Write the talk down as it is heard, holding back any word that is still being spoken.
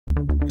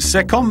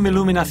Secom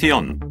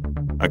Iluminación,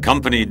 a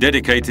company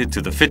dedicated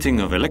to the fitting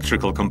of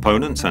electrical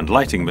components and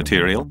lighting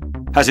material,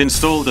 has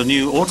installed a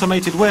new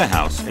automated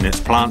warehouse in its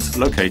plant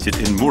located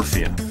in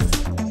Murcia.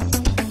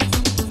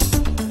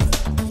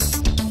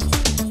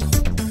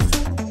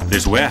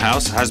 This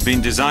warehouse has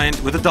been designed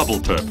with a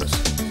double purpose: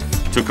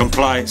 to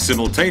comply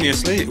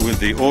simultaneously with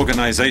the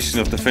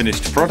organization of the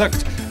finished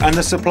product and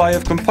the supply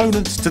of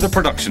components to the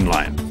production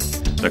line.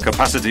 The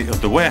capacity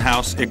of the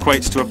warehouse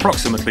equates to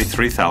approximately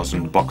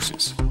 3,000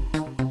 boxes.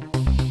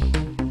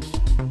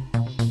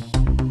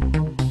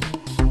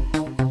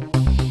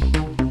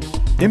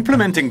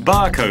 Implementing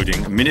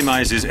barcoding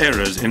minimizes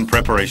errors in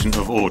preparation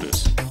of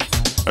orders.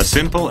 A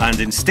simple and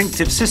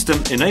instinctive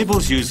system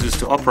enables users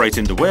to operate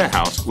in the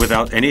warehouse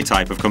without any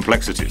type of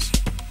complexities.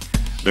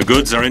 The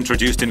goods are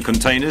introduced in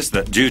containers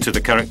that, due to the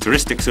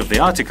characteristics of the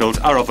articles,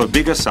 are of a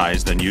bigger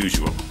size than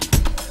usual.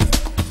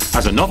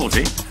 As a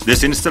novelty,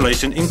 this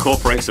installation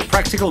incorporates a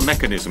practical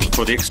mechanism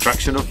for the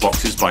extraction of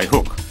boxes by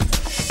hook,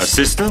 a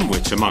system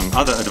which, among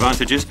other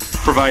advantages,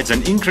 provides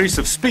an increase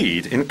of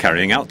speed in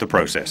carrying out the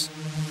process.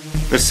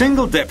 The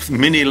single-depth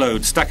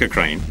mini-load stacker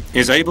crane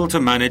is able to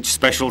manage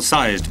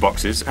special-sized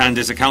boxes and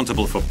is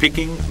accountable for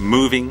picking,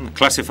 moving,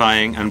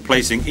 classifying and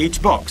placing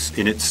each box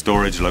in its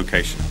storage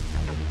location.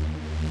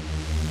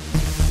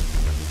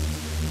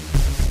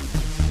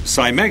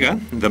 Cymega,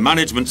 the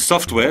management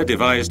software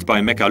devised by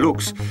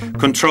Mechalux,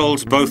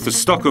 controls both the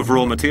stock of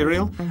raw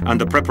material and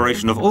the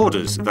preparation of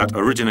orders that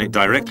originate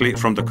directly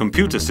from the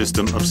computer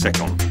system of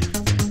Secom.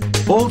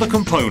 All the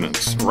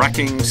components,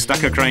 racking,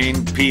 stacker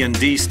crane,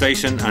 P&D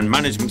station and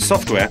management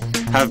software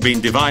have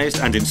been devised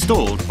and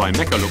installed by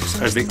Mechalux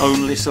as the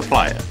only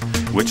supplier,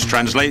 which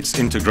translates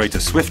into greater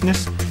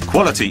swiftness,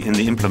 quality in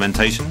the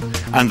implementation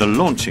and the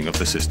launching of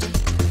the system.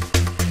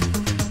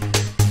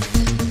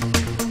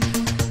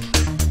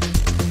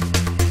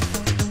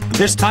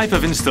 This type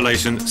of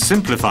installation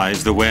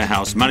simplifies the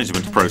warehouse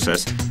management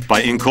process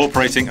by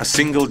incorporating a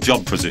single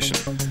job position,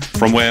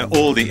 from where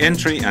all the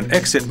entry and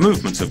exit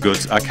movements of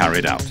goods are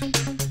carried out.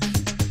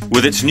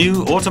 With its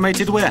new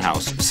automated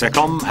warehouse,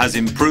 Secom has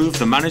improved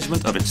the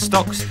management of its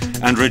stocks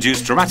and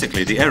reduced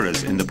dramatically the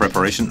errors in the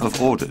preparation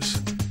of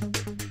orders.